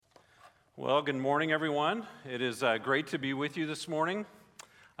Well, good morning, everyone. It is great to be with you this morning.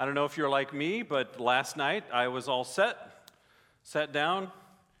 I don't know if you're like me, but last night I was all sat down,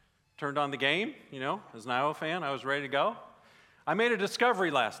 turned on the game, as an Iowa fan, I was ready to go. I made a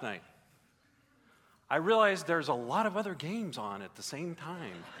discovery last night. I realized there's a lot of other games on at the same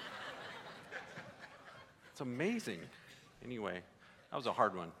time. It's amazing. Anyway, that was a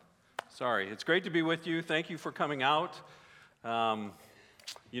hard one. Sorry. It's great to be with you. Thank you for coming out.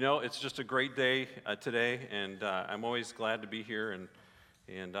 It's just a great day today, and I'm always glad to be here,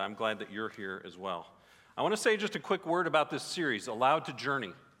 and I'm glad that you're here as well. I want to say just a quick word about this series, Allowed to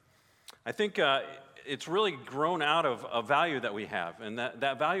Journey. I think it's really grown out of a value that we have, and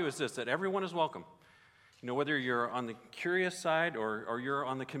that value is this, that everyone is welcome. Whether you're on the curious side or you're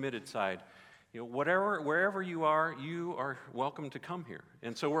on the committed side, wherever you are welcome to come here.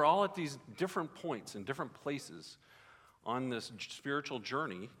 And so we're all at these different points and different places on this spiritual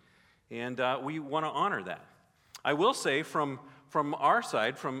journey, and we want to honor that. I will say from our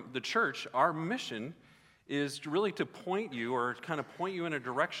side, from the church, our mission is really to point you in a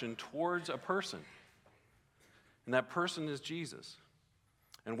direction towards a person. And that person is Jesus.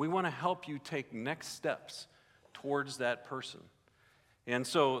 And we want to help you take next steps towards that person. And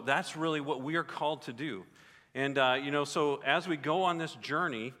so that's really what we are called to do. And, so as we go on this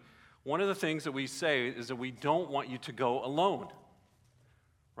journey, one of the things that we say is that we don't want you to go alone,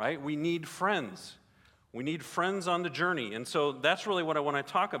 right? We need friends. We need friends on the journey. And so that's really what I want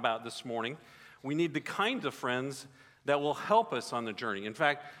to talk about this morning. We need the kinds of friends that will help us on the journey. In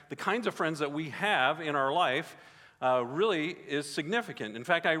fact, the kinds of friends that we have in our life really is significant. In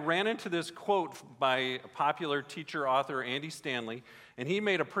fact, I ran into this quote by a popular teacher, author, Andy Stanley, and he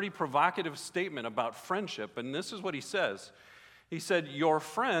made a pretty provocative statement about friendship, and this is what he says. He said, "Your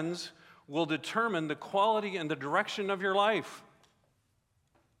friends will determine the quality and the direction of your life."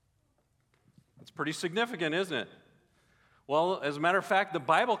 That's pretty significant, isn't it? Well, as a matter of fact, the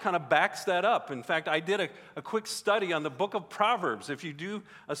Bible kind of backs that up. In fact, I did a quick study on the book of Proverbs. If you do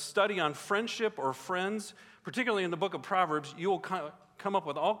a study on friendship or friends, particularly in the book of Proverbs, you will come up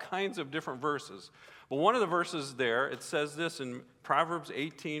with all kinds of different verses. But one of the verses there, it says this in Proverbs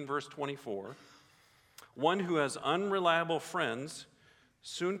 18, verse 24. "One who has unreliable friends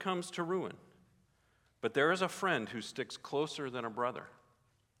soon comes to ruin, but there is a friend who sticks closer than a brother."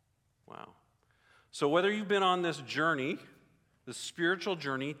 Wow. So whether you've been on this journey, this spiritual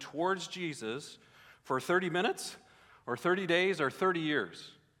journey towards Jesus for 30 minutes or 30 days or 30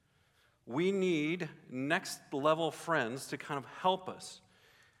 years, we need next level friends to kind of help us.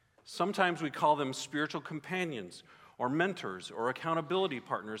 Sometimes we call them spiritual companions or mentors, or accountability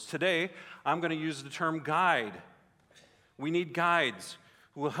partners. Today, I'm going to use the term guide. We need guides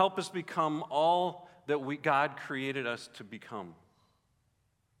who will help us become all that God created us to become.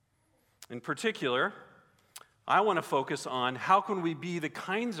 In particular, I want to focus on how can we be the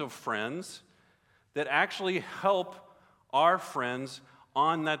kinds of friends that actually help our friends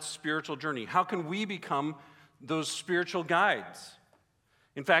on that spiritual journey. How can we become those spiritual guides?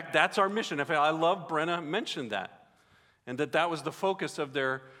 In fact, that's our mission. I love Brenna mentioned that. And that was the focus of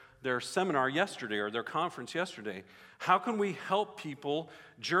their seminar yesterday, or their conference yesterday. How can we help people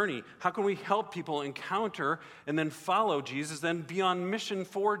journey? How can we help people encounter and then follow Jesus, then be on mission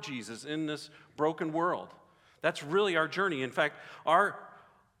for Jesus in this broken world? That's really our journey. In fact,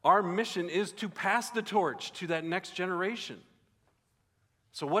 our mission is to pass the torch to that next generation.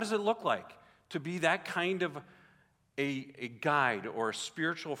 So what does it look like to be that kind of a guide or a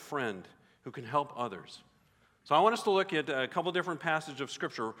spiritual friend who can help others? So I want us to look at a couple different passages of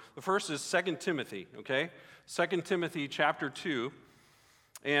Scripture. The first is 2 Timothy, okay? 2 Timothy chapter 2.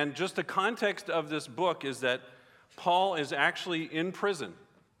 And just the context of this book is that Paul is actually in prison,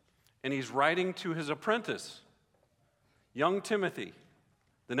 and he's writing to his apprentice, young Timothy,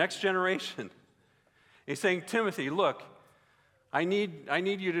 the next generation. He's saying, Timothy, look, I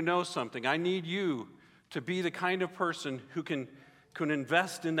need you to know something. I need you to be the kind of person who can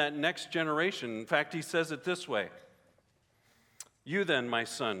invest in that next generation. In fact, he says it this way: "You then, my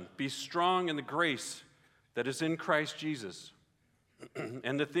son, be strong in the grace that is in Christ Jesus.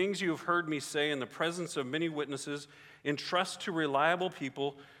 And the things you have heard me say in the presence of many witnesses, entrust to reliable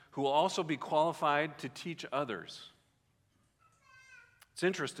people who will also be qualified to teach others." It's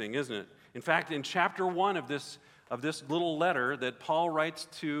interesting, isn't it? In fact, in chapter 1 of this little letter that Paul writes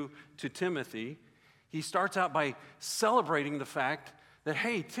to Timothy, he starts out by celebrating the fact that,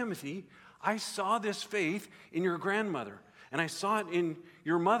 hey, Timothy, I saw this faith in your grandmother, and I saw it in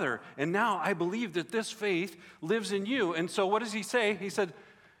your mother, and now I believe that this faith lives in you. And so what does he say? He said,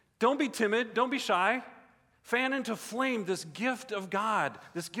 don't be timid, don't be shy. Fan into flame this gift of God,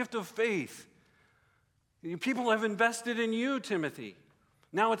 this gift of faith. People have invested in you, Timothy.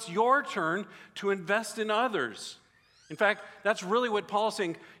 Now it's your turn to invest in others. In fact, that's really what Paul's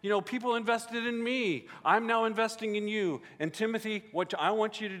saying. People invested in me. I'm now investing in you. And Timothy, what I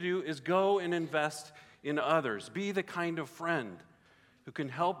want you to do is go and invest in others. Be the kind of friend who can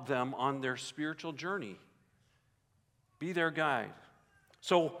help them on their spiritual journey. Be their guide.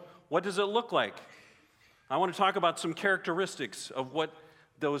 So, what does it look like? I want to talk about some characteristics of what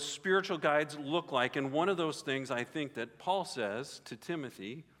those spiritual guides look like. And one of those things I think that Paul says to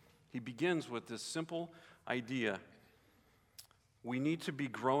Timothy, he begins with this simple idea. We need to be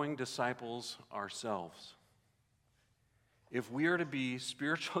growing disciples ourselves. If we are to be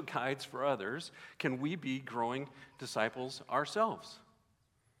spiritual guides for others, can we be growing disciples ourselves?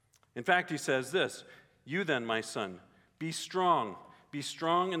 In fact, he says this, "You then, my son, be strong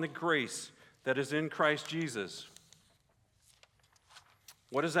in the grace that is in Christ Jesus."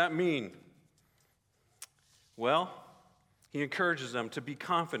 What does that mean? Well, he encourages them to be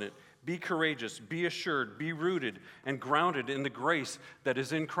confident, be courageous, be assured, be rooted and grounded in the grace that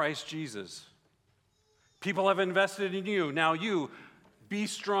is in Christ Jesus. People have invested in you. Now you be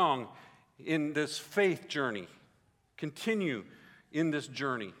strong in this faith journey. Continue in this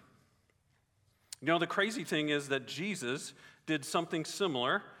journey. The crazy thing is that Jesus did something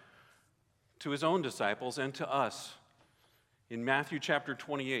similar to his own disciples and to us. In Matthew chapter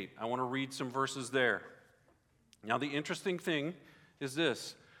 28, I want to read some verses there. Now, the interesting thing is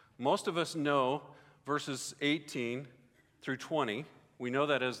this. Most of us know verses 18 through 20. We know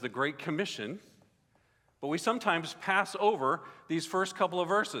that as the Great Commission, but we sometimes pass over these first couple of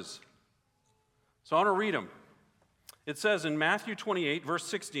verses. So I want to read them. It says in Matthew 28, verse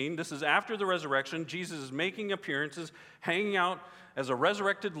 16, this is after the resurrection. Jesus is making appearances, hanging out as a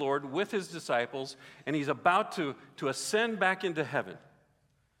resurrected Lord with his disciples, and he's about to ascend back into heaven.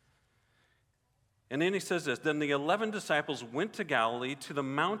 And then he says this, "Then the 11 disciples went to Galilee, to the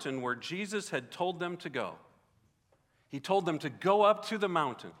mountain where Jesus had told them to go." He told them to go up to the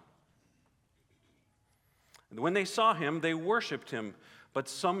mountain. And when they saw him, they worshiped him, but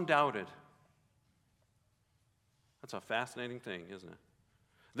some doubted. That's a fascinating thing, isn't it?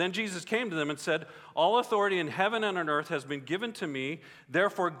 Then Jesus came to them and said, "All authority in heaven and on earth has been given to me.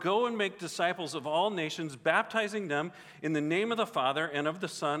 Therefore, go and make disciples of all nations, baptizing them in the name of the Father and of the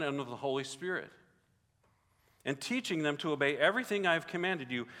Son and of the Holy Spirit, and teaching them to obey everything I have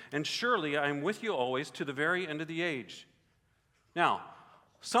commanded you. And surely I am with you always to the very end of the age." Now,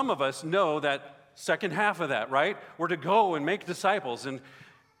 some of us know that second half of that, right? We're to go and make disciples and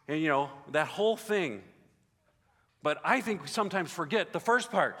that whole thing. But I think we sometimes forget the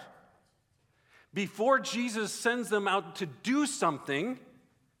first part. Before Jesus sends them out to do something,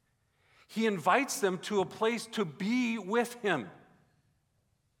 he invites them to a place to be with him.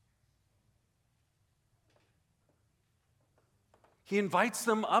 He invites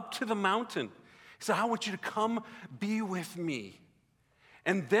them up to the mountain. He said, "I want you to come be with me.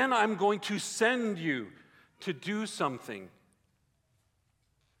 And then I'm going to send you to do something."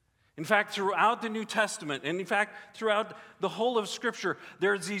 In fact, throughout the New Testament, and in fact, throughout the whole of Scripture,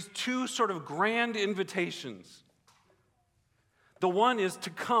 there's these two sort of grand invitations. The one is to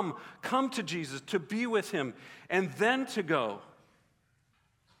come to Jesus, to be with him, and then to go.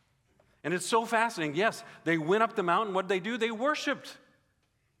 And it's so fascinating. Yes, they went up the mountain. What did they do? They worshiped.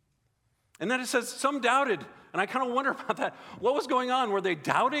 And then it says some doubted. And I kind of wonder about that. What was going on? Were they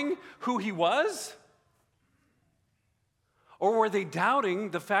doubting who he was? Or were they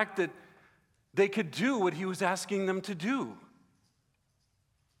doubting the fact that they could do what he was asking them to do?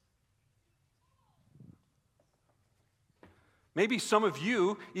 Maybe some of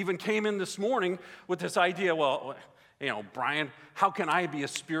you even came in this morning with this idea, well, Brian, how can I be a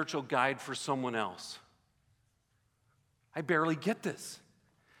spiritual guide for someone else? I barely get this.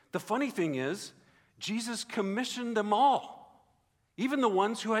 The funny thing is, Jesus commissioned them all, even the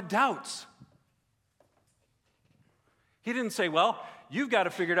ones who had doubts. He didn't say, well, you've got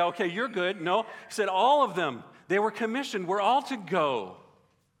to figure it out. Okay, you're good. No, he said all of them. They were commissioned. We're all to go.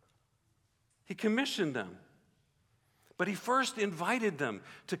 He commissioned them. But he first invited them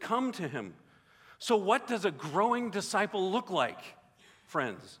to come to him. So what does a growing disciple look like,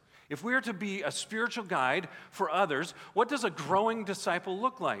 friends? If we are to be a spiritual guide for others, what does a growing disciple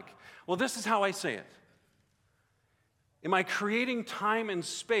look like? Well, this is how I say it. Am I creating time and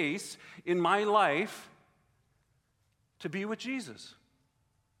space in my life to be with Jesus?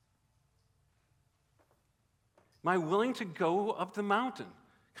 Am I willing to go up the mountain,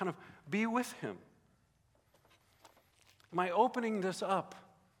 kind of be with him? Am I opening this up?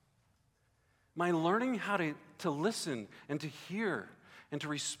 Am I learning how to listen and to hear and to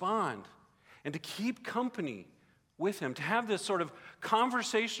respond and to keep company with him, to have this sort of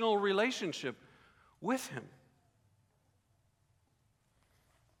conversational relationship with him?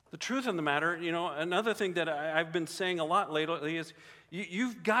 The truth of the matter, another thing that I've been saying a lot lately is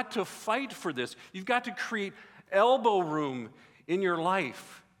you've got to fight for this. You've got to create elbow room in your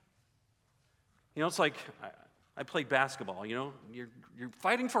life. It's like I played basketball, you're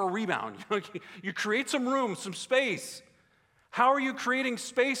fighting for a rebound. You create some room, some space. How are you creating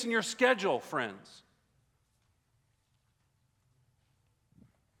space in your schedule, friends?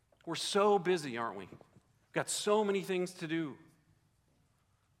 We're so busy, aren't we? We've got so many things to do.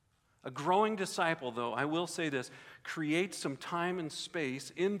 A growing disciple, though, I will say this, creates some time and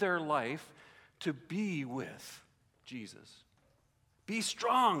space in their life to be with Jesus. Be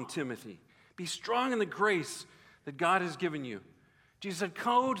strong, Timothy. Be strong in the grace that God has given you. Jesus said,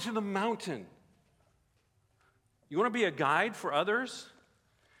 go to the mountain. You want to be a guide for others?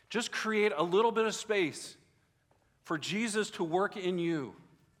 Just create a little bit of space for Jesus to work in you.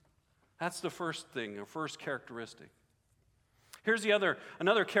 That's the first thing, or first characteristic. Here's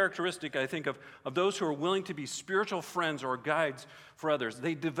another characteristic, I think, of those who are willing to be spiritual friends or guides for others.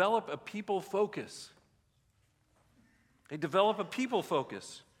 They develop a people focus. They develop a people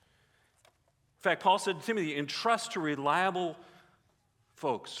focus. In fact, Paul said to Timothy, entrust to reliable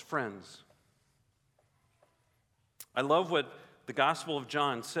folks, friends. I love what the Gospel of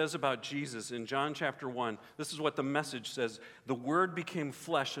John says about Jesus in John chapter 1. This is what the Message says. The Word became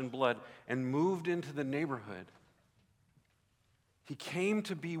flesh and blood and moved into the neighborhood. He came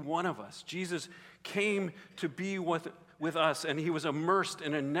to be one of us. Jesus came to be with us, and he was immersed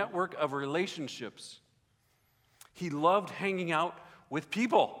in a network of relationships. He loved hanging out with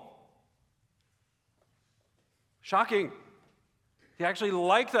people. Shocking. He actually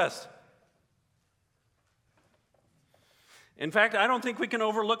liked us. In fact, I don't think we can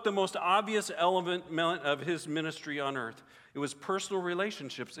overlook the most obvious element of his ministry on earth. It was personal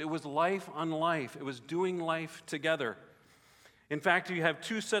relationships. It was life on life. It was doing life together. In fact, you have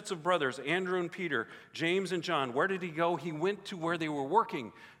two sets of brothers, Andrew and Peter, James and John. Where did he go? He went to where they were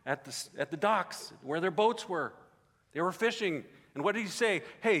working, at the docks, where their boats were. They were fishing. And what did he say?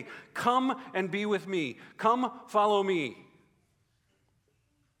 Hey, come and be with me. Come follow me.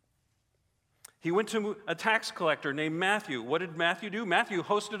 He went to a tax collector named Matthew. What did Matthew do? Matthew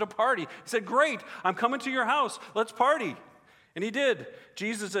hosted a party. He said, great, I'm coming to your house. Let's party. And he did.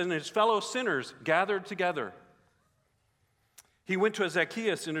 Jesus and his fellow sinners gathered together. He went to a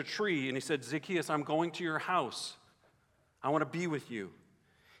Zacchaeus in a tree, and he said, Zacchaeus, I'm going to your house. I want to be with you.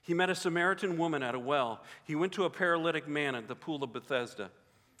 He met a Samaritan woman at a well. He went to a paralytic man at the pool of Bethesda.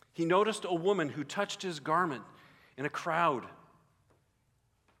 He noticed a woman who touched his garment in a crowd.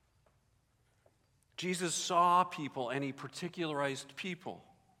 Jesus saw people, and he particularized people.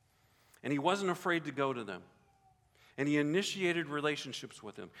 And he wasn't afraid to go to them. And he initiated relationships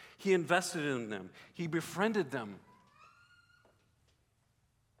with them. He invested in them. He befriended them.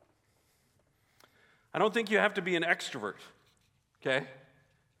 I don't think you have to be an extrovert, okay,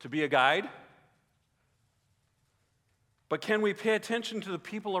 to be a guide. But can we pay attention to the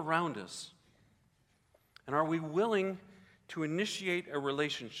people around us? And are we willing to initiate a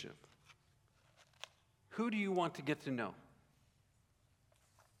relationship? Who do you want to get to know?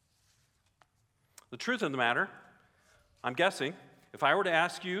 The truth of the matter, I'm guessing, if I were to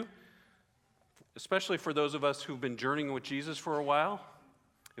ask you, especially for those of us who've been journeying with Jesus for a while,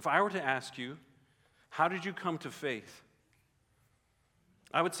 if I were to ask you, how did you come to faith?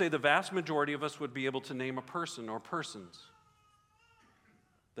 I would say the vast majority of us would be able to name a person or persons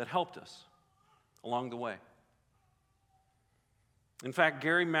that helped us along the way. In fact,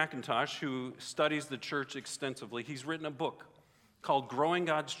 Gary McIntosh, who studies the church extensively, he's written a book called Growing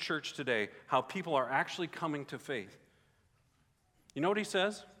God's Church Today, How People Are Actually Coming to Faith. You know what he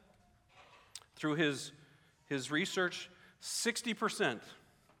says? Through his research, 60%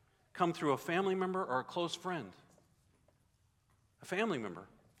 come through a family member or a close friend. A family member.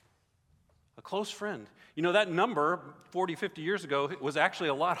 A close friend. You know, that number 40, 50 years ago was actually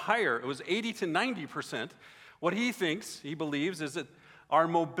a lot higher. It was 80 to 90%. What he thinks, he believes, is that our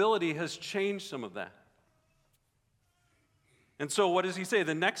mobility has changed some of that. And so what does he say?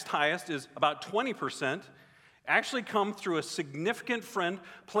 The next highest is about 20% actually come through a significant friend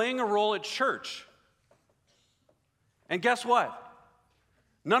playing a role at church. And guess what?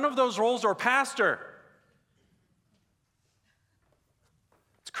 None of those roles are pastor.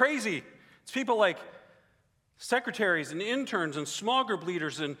 It's crazy. It's people like secretaries and interns and small group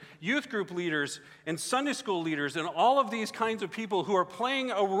leaders and youth group leaders and Sunday school leaders and all of these kinds of people who are playing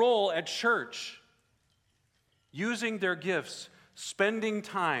a role at church, using their gifts, spending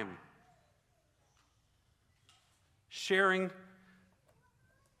time, sharing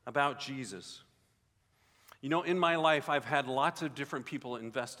about Jesus. You know, in my life, I've had lots of different people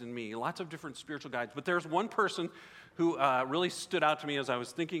invest in me, lots of different spiritual guides, but there's one person who really stood out to me as I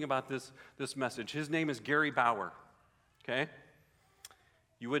was thinking about this message. His name is Gary Bauer, okay?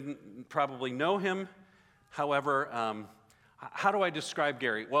 You wouldn't probably know him. However, how do I describe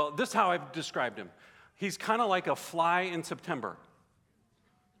Gary? Well, this is how I've described him. He's kind of like a fly in September,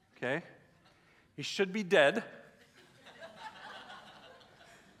 okay? He should be dead,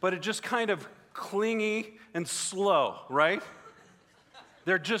 but it just kind of clingy and slow, right?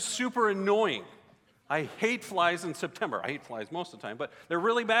 They're just super annoying. I hate flies in September. I hate flies most of the time, but they're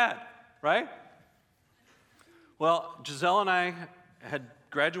really bad, right? Well, Giselle and I had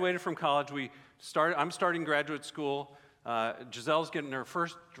graduated from college. I'm starting graduate school. Giselle's getting her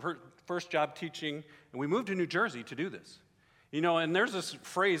first job teaching, and we moved to New Jersey to do this. You know, and there's this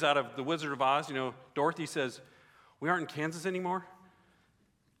phrase out of The Wizard of Oz, you know, Dorothy says, "We aren't in Kansas anymore."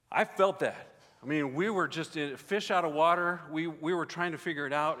 I felt that. I mean, we were just fish out of water. We were trying to figure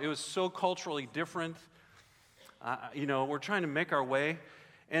it out. It was so culturally different. You know, we're trying to make our way.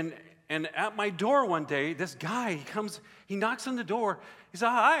 And at my door one day, this guy, he knocks on the door. He says,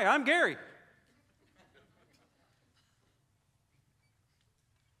 "Hi, I'm Gary."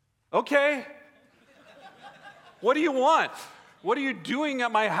 Okay. What do you want? What are you doing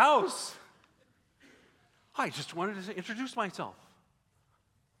at my house? I just wanted to introduce myself.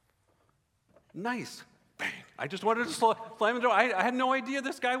 Nice. Bang. I just wanted to slam the door. I had no idea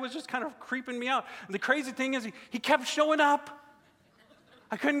this guy was just kind of creeping me out. And the crazy thing is he kept showing up.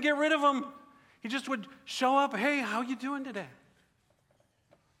 I couldn't get rid of him. He just would show up. "Hey, how you doing today?"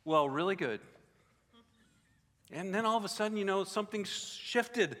 "Well, really good." And then all of a sudden, you know, something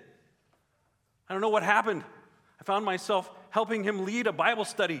shifted. I don't know what happened. I found myself helping him lead a Bible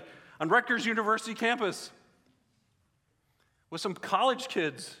study on Rutgers University campus with some college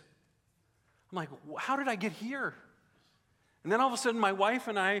kids. I'm like, how did I get here? And then all of a sudden, my wife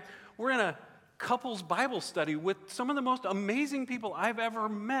and I, we're in a couples Bible study with some of the most amazing people I've ever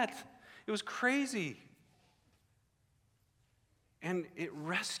met. It was crazy. And it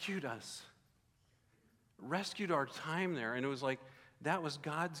rescued us. Rescued our time there. And it was like, that was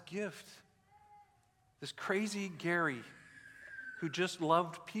God's gift. This crazy Gary who just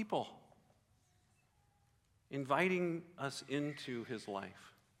loved people, inviting us into his life.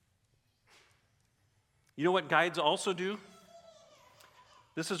 You know what guides also do?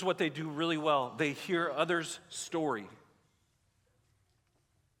 This is what they do really well. They hear others' story.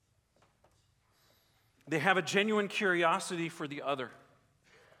 They have a genuine curiosity for the other.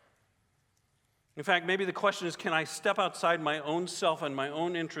 In fact, maybe the question is, can I step outside my own self and my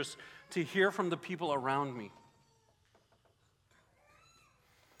own interests to hear from the people around me?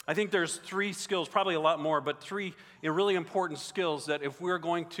 I think there's 3 skills, probably a lot more, but 3 really important skills that if we're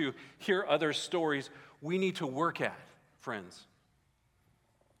going to hear others' stories, we need to work at, friends.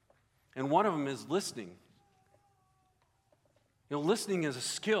 And one of them is listening. You know, listening is a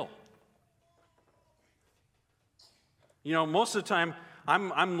skill. You know, most of the time,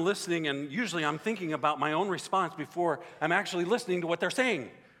 I'm listening, and usually I'm thinking about my own response before I'm actually listening to what they're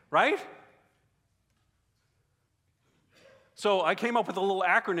saying, right? So I came up with a little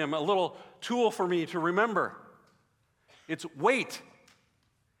acronym, a little tool for me to remember. It's WAIT.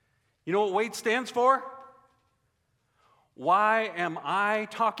 You know what WAIT stands for? Why am I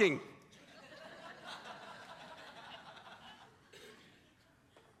talking?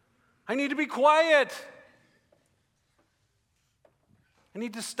 I need to be quiet. I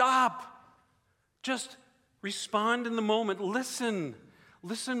need to stop. Just respond in the moment. Listen.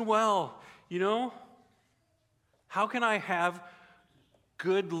 Listen well. You know, how can I have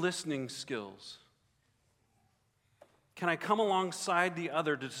good listening skills? Can I come alongside the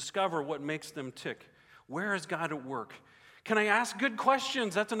other to discover what makes them tick? Where is God at work? Can I ask good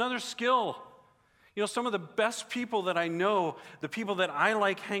questions? That's another skill. You know, some of the best people that I know, the people that I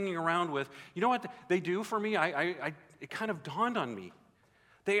like hanging around with, you know what they do for me? It kind of dawned on me.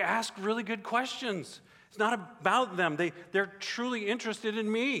 They ask really good questions. It's not about them. They're truly interested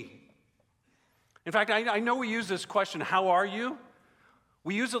in me. In fact, I know we use this question, how are you?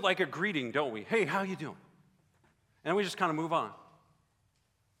 We use it like a greeting, don't we? Hey, how you doing? And we just kind of move on.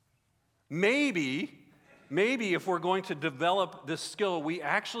 Maybe if we're going to develop this skill, we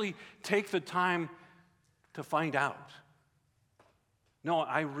actually take the time to find out. No,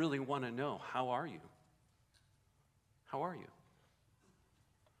 I really want to know, how are you? How are you?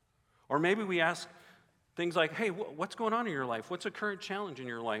 Or maybe we ask things like, hey, what's going on in your life? What's a current challenge in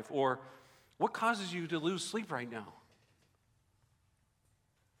your life? Or what causes you to lose sleep right now?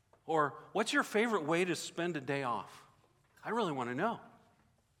 Or what's your favorite way to spend a day off? I really want to know.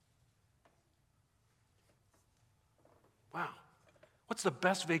 Wow. What's the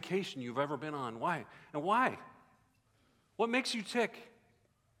best vacation you've ever been on? Why? And why? What makes you tick?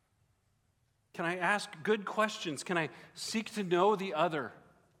 Can I ask good questions? Can I seek to know the other?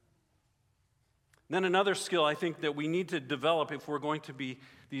 Then another skill I think that we need to develop if we're going to be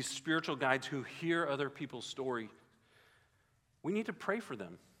these spiritual guides who hear other people's story, we need to pray for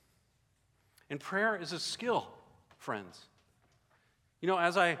them. And prayer is a skill, friends. You know,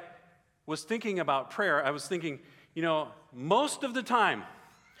 as I was thinking about prayer, I was thinking, you know, most of the time,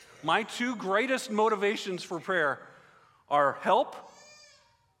 my two greatest motivations for prayer are help,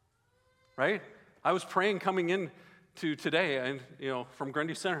 right? I was praying coming in to today, and, you know, from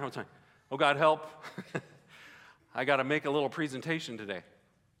Grundy Center, I was like, oh, God, help. I got to make a little presentation today,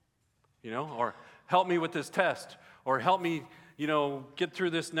 you know, or help me with this test, or help me, you know, get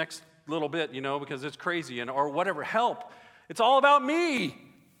through this next little bit, you know, because it's crazy, and or whatever. Help. It's all about me,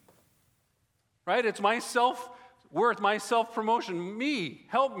 right? It's my self-worth, my self-promotion. Me.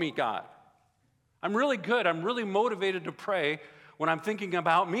 Help me, God. I'm really good. I'm really motivated to pray when I'm thinking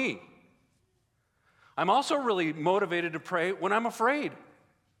about me. I'm also really motivated to pray when I'm afraid.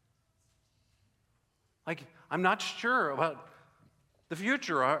 Like, I'm not sure about the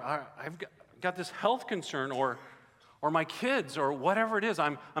future. I've got this health concern, or my kids, or whatever it is.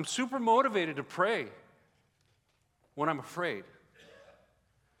 I'm super motivated to pray when I'm afraid.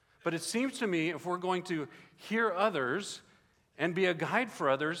 But it seems to me if we're going to hear others and be a guide for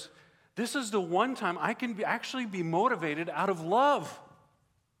others, this is the one time I can actually be motivated out of love.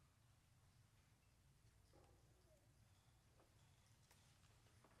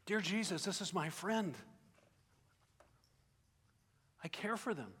 Dear Jesus, this is my friend. I care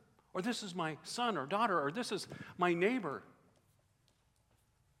for them. Or this is my son or daughter, or this is my neighbor.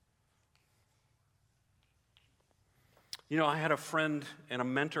 You know, I had a friend and a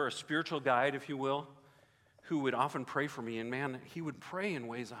mentor, a spiritual guide, if you will, who would often pray for me. And man, he would pray in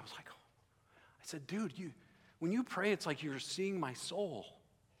ways I was like, oh. I said, dude, when you pray, it's like you're seeing my soul.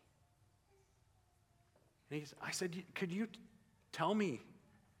 And I said, could you tell me,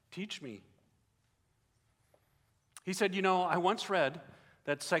 teach me? He said, you know, I once read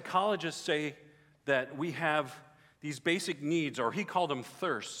that psychologists say that we have these basic needs, or he called them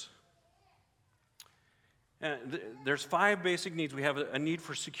thirsts. There's 5 basic needs. We have a need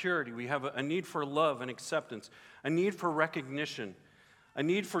for security. We have a need for love and acceptance, a need for recognition, a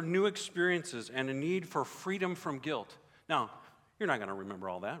need for new experiences, and a need for freedom from guilt. Now, you're not going to remember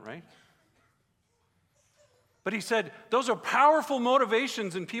all that, right? But he said, those are powerful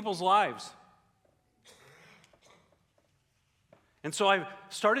motivations in people's lives. And so I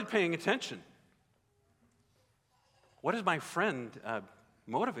started paying attention. What is my friend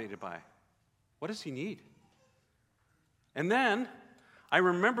motivated by? What does he need? And then I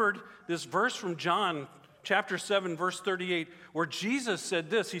remembered this verse from John chapter 7, verse 38, where Jesus said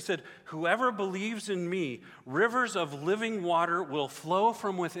this. He said, whoever believes in me, rivers of living water will flow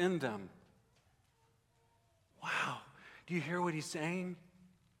from within them. Wow. Do you hear what he's saying?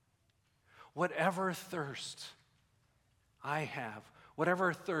 Whatever thirst I have,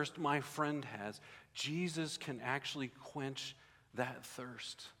 whatever thirst my friend has, Jesus can actually quench that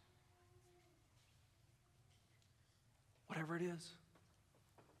thirst. Whatever it is.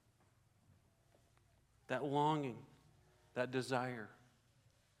 That longing, that desire.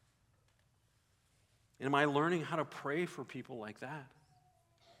 And am I learning how to pray for people like that?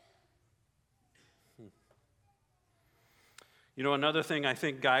 You know, another thing I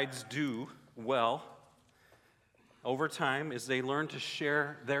think guides do well over time is they learn to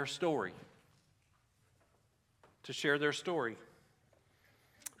share their story. To share their story.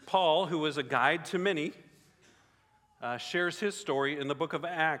 Paul, who was a guide to many, shares his story in the book of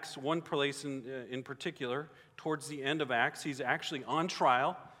Acts. One place in particular, towards the end of Acts, he's actually on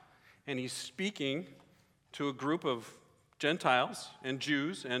trial, and he's speaking to a group of Gentiles and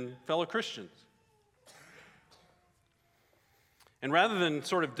Jews and fellow Christians. And rather than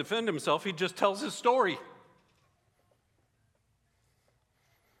sort of defend himself, he just tells his story.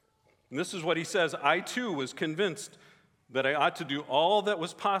 And this is what he says, I too was convinced that I ought to do all that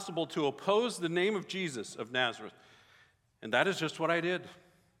was possible to oppose the name of Jesus of Nazareth. And that is just what I did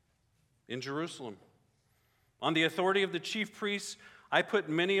in Jerusalem. On the authority of the chief priests, I put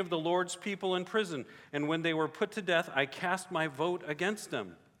many of the Lord's people in prison, and when they were put to death, I cast my vote against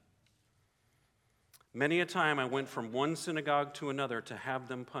them. Many a time I went from one synagogue to another to have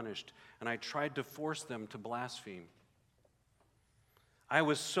them punished, and I tried to force them to blaspheme. I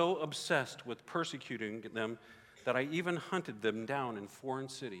was so obsessed with persecuting them that I even hunted them down in foreign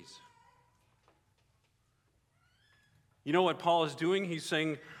cities. You know what Paul is doing? He's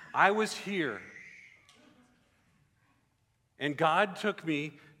saying, I was here, and God took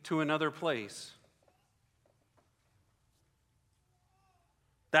me to another place.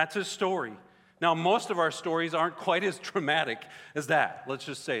 That's his story. Now, most of our stories aren't quite as dramatic as that. Let's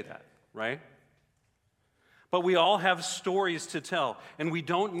just say that, right? But we all have stories to tell, and we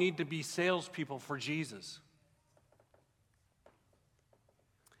don't need to be salespeople for Jesus.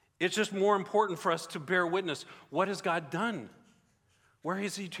 It's just more important for us to bear witness. What has God done? Where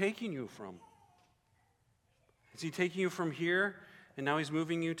is he taking you from? Is he taking you from here, and now he's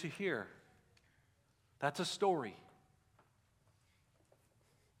moving you to here? That's a story.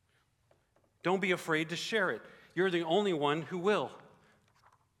 Don't be afraid to share it. You're the only one who will.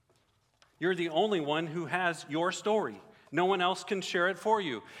 You're the only one who has your story. No one else can share it for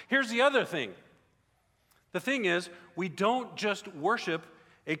you. Here's the other thing. The thing is, we don't just worship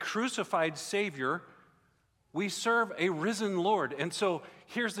a crucified Savior, we serve a risen Lord. And so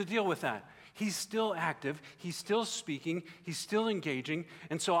here's the deal with that. He's still active, he's still speaking, he's still engaging,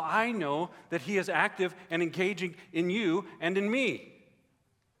 and so I know that he is active and engaging in you and in me.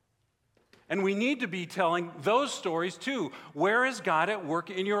 And we need to be telling those stories too. Where is God at work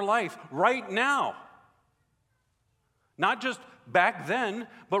in your life right now? Not just back then,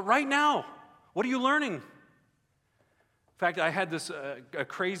 but right now. What are you learning? In fact, I had this a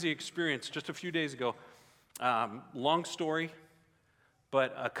crazy experience just a few days ago. Long story,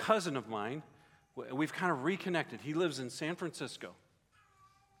 but a cousin of mine, we've kind of reconnected. He lives in San Francisco.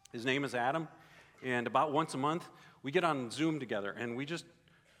 His name is Adam, and about once a month, we get on Zoom together, and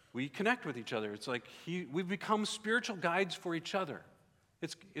we connect with each other. It's like we've become spiritual guides for each other.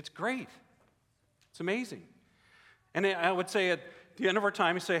 It's great. It's amazing. And I would say at the end of our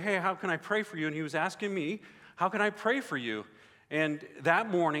time, he'd say, hey, how can I pray for you? And he was asking me, how can I pray for you? And that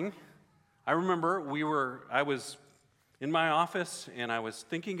morning, I remember I was in my office, and I was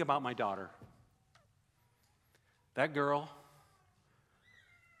thinking about my daughter. That girl,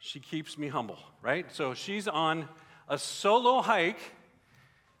 she keeps me humble, right? So she's on a solo hike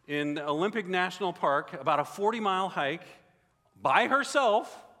in Olympic National Park, about a 40-mile hike, by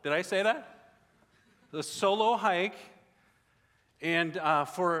herself. Did I say that? The solo hike. And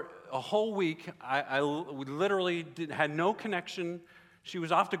for a whole week, I literally had no connection. She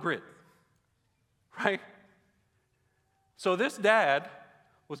was off the grid, right? So this dad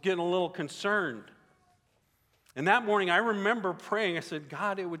was getting a little concerned. And that morning, I remember praying. I said,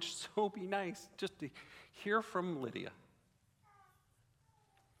 God, it would so be nice just to hear from Lydia.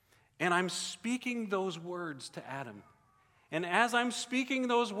 And I'm speaking those words to Adam. And as I'm speaking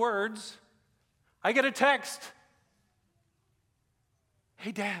those words, I get a text.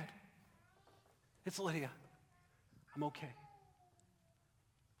 Hey, Dad, it's Lydia. I'm okay.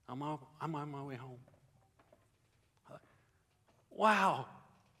 I'm on my way home. Wow.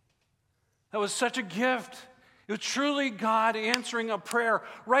 That was such a gift. It was truly God answering a prayer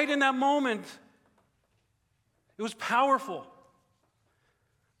right in that moment. It was powerful.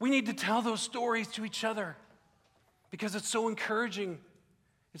 We need to tell those stories to each other because it's so encouraging.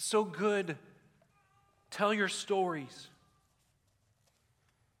 It's so good. Tell your stories.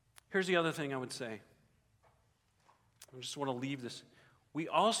 Here's the other thing I would say. I just want to leave this. We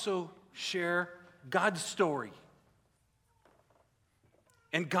also share God's story.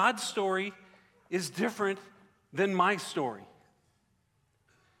 And God's story is different than my story.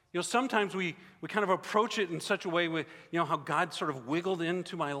 You know, sometimes we kind of approach it in such a way with, how God sort of wiggled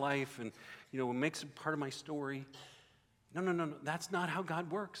into my life and, makes it part of my story. No. That's not how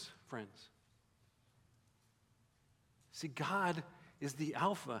God works, friends. See, God is the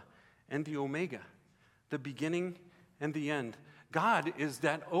Alpha and the Omega, the beginning and the end. God is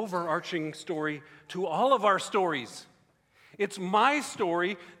that overarching story to all of our stories. It's my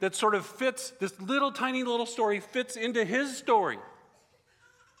story that sort of fits, this tiny little story fits into his story.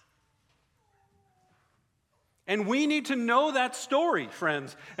 And we need to know that story,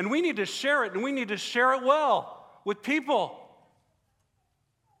 friends. And we need to share it, and we need to share it well with people.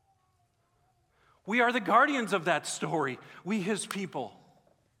 We are the guardians of that story, we his people.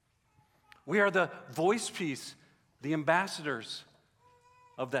 We are the voice piece, the ambassadors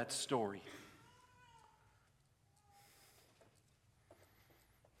of that story.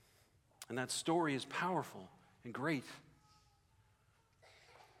 And that story is powerful and great.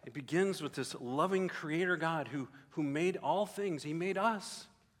 It begins with this loving creator God who made all things. He made us.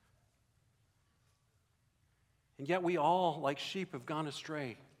 And yet we all, like sheep, have gone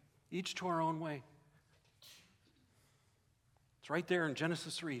astray, each to our own way. It's right there in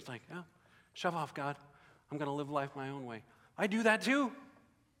Genesis 3. It's like, oh, shove off, God. I'm going to live life my own way. I do that too.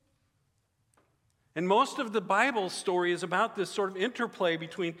 And most of the Bible story is about this sort of interplay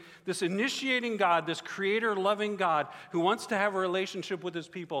between this initiating God, this creator, loving God who wants to have a relationship with his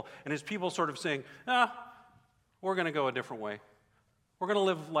people, and his people sort of saying, we're going to go a different way. We're going to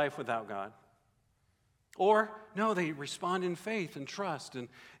live life without God. Or, no, they respond in faith and trust, and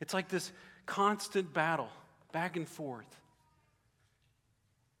it's like this constant battle, back and forth.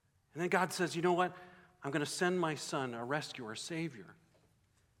 And then God says, you know what? I'm going to send my son, a rescuer, a savior.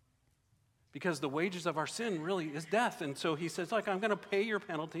 Because the wages of our sin really is death. And so he says, look, I'm going to pay your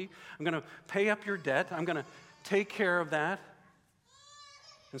penalty. I'm going to pay up your debt. I'm going to take care of that.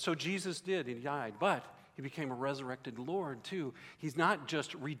 And so Jesus did. He died. But he became a resurrected Lord too. He's not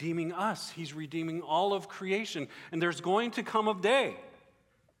just redeeming us. He's redeeming all of creation. And there's going to come a day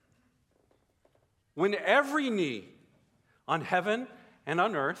when every knee on heaven and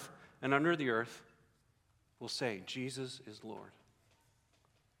on earth and under the earth will say, Jesus is Lord.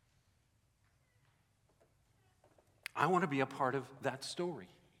 I want to be a part of that story.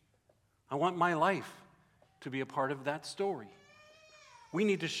 I want my life to be a part of that story. We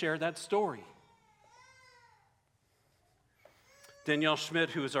need to share that story. Danielle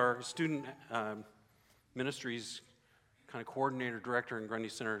Schmidt, who is our student ministries kind of coordinator, director in Grundy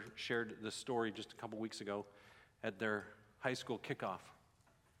Center, shared this story just a couple weeks ago at their high school kickoff.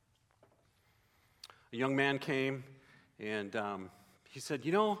 A young man came and he said,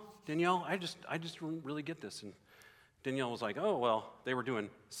 you know, Danielle, I just don't really get this. And Danielle was like, oh, well, they were doing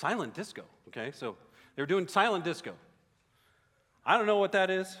silent disco, okay? So they were doing silent disco. I don't know what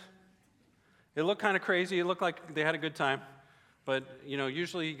that is. It looked kind of crazy. It looked like they had a good time. But, you know,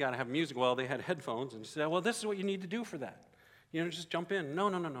 usually you got to have music. Well, they had headphones. And she said, well, this is what you need to do for that. You know, just jump in. No.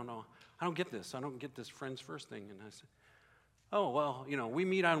 I don't get this. I don't get this friends first thing. And I said, oh, well, you know, we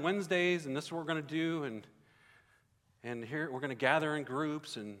meet on Wednesdays, and this is what we're going to do. And here we're going to gather in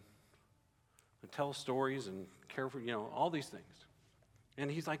groups and tell stories and care for, you know, all these things. And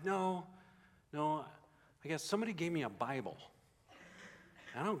he's like, no, I guess somebody gave me a Bible.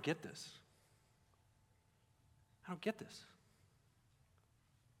 I don't get this. I don't get this.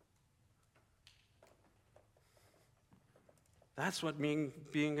 That's what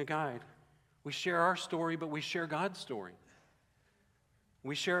being a guide. We share our story, but we share God's story.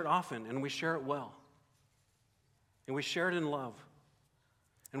 We share it often, and we share it well. And we share it in love.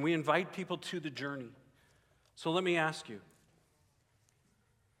 And we invite people to the journey. So let me ask you,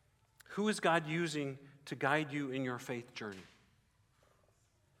 who is God using to guide you in your faith journey?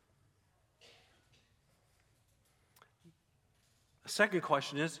 The second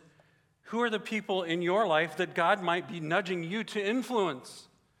question is, who are the people in your life that God might be nudging you to influence,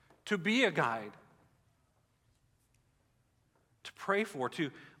 to be a guide, to pray for,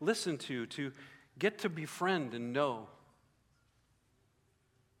 to listen to get to befriend and know?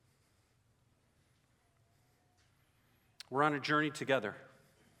 We're on a journey together.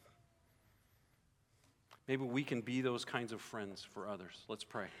 Maybe we can be those kinds of friends for others. Let's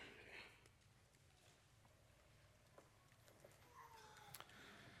pray.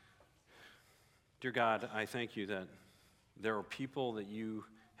 Dear God, I thank you that there are people that you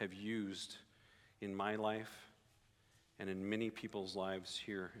have used in my life and in many people's lives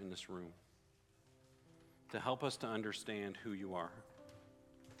here in this room to help us to understand who you are.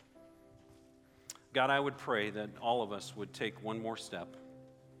 God, I would pray that all of us would take one more step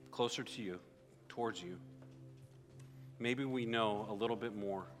closer to you, towards you. Maybe we know a little bit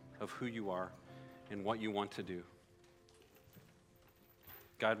more of who you are and what you want to do.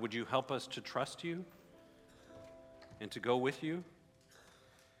 God, would you help us to trust you and to go with you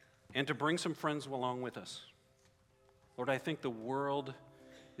and to bring some friends along with us? Lord, I think the world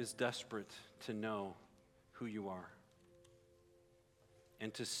is desperate to know who you are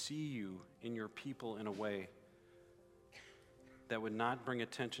and to see you in your people in a way that would not bring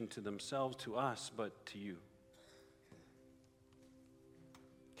attention to themselves, to us, but to you.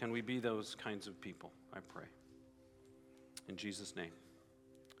 Can we be those kinds of people, I pray. In Jesus' name,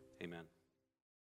 amen.